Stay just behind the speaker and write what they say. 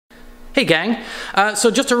Hey gang,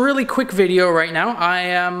 so just a really quick video right now.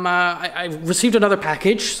 I received another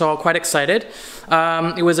package, so I'm quite excited.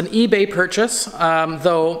 It was an eBay purchase,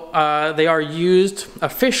 though they are used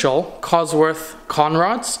official Cosworth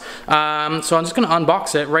conrods. So I'm just going to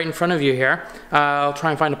unbox it right in front of you here. I'll try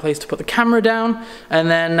and find a place to put the camera down,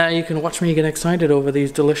 and then you can watch me get excited over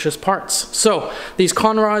these delicious parts. So these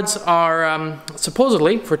conrods are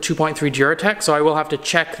supposedly for 2.3 Duratec, so I will have to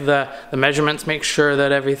check the measurements, make sure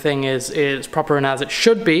that everything is proper and as it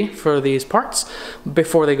should be for these parts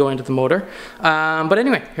before they go into the motor. But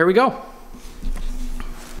anyway, here we go.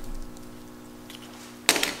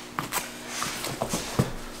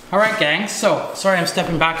 Alright gang, so sorry I'm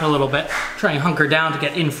stepping back a little bit, trying to hunker down to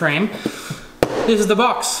get in frame. This is the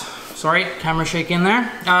box. Sorry, camera shaking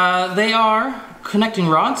there. They are connecting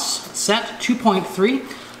rods, set 2.3,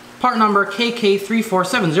 part number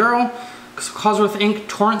KK3470, Cosworth Inc.,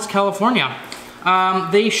 Torrance, California.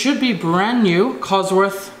 They should be brand new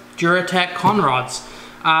Cosworth Duratec conrods.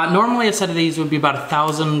 Normally a set of these would be about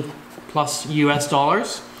 $1,000 plus US.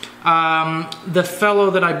 The fellow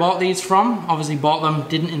that I bought these from obviously bought them,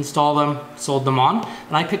 didn't install them, sold them on,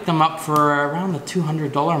 and I picked them up for around the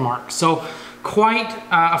 $200 mark. So quite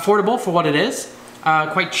affordable for what it is,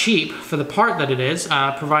 quite cheap for the part that it is,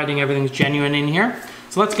 providing everything's genuine in here.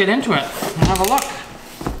 So let's get into it and have a look.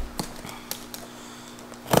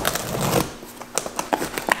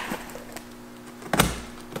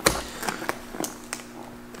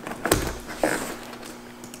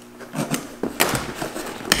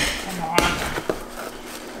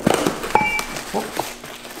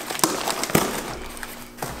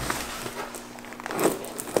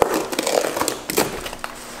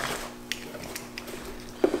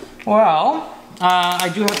 Well, I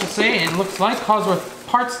do have to say, it looks like Cosworth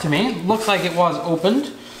parts to me. It looks like it was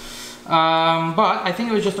opened, but I think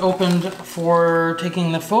it was just opened for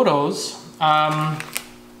taking the photos from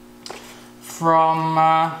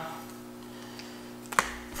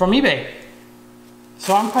eBay.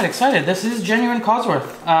 So I'm quite excited. This is genuine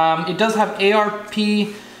Cosworth. It does have ARP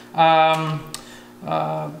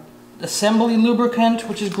assembly lubricant,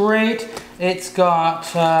 which is great. It's got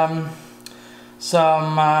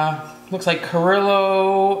some, looks like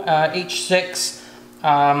Carrillo H6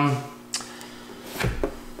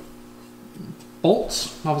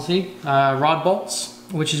 bolts, obviously, rod bolts,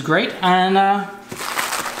 which is great. And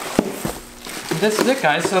this is it,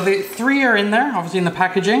 guys. So the three are in there, obviously in the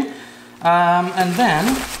packaging. And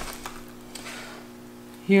then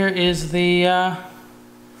here is the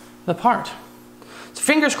part. So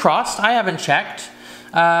fingers crossed, I haven't checked.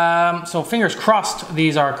 So fingers crossed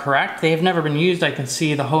these are correct. They have never been used. I can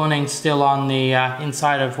see the honing still on the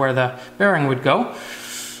inside of where the bearing would go.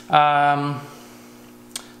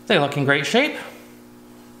 They look in great shape.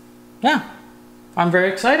 Yeah, I'm very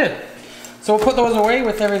excited. So we'll put those away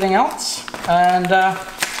with everything else and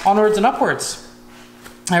onwards and upwards.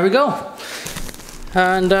 There we go.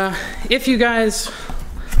 And if you guys,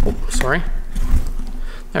 oh, sorry.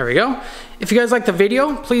 There we go. If you guys like the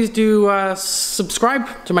video, please do subscribe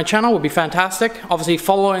to my channel, would be fantastic. Obviously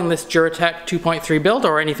following this Duratec 2.3 build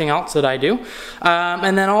or anything else that I do.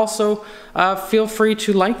 And then also feel free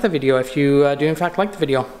to like the video if you do in fact like the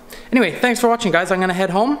video. Anyway, thanks for watching guys. I'm gonna head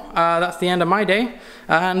home. That's the end of my day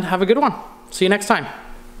and have a good one. See you next time.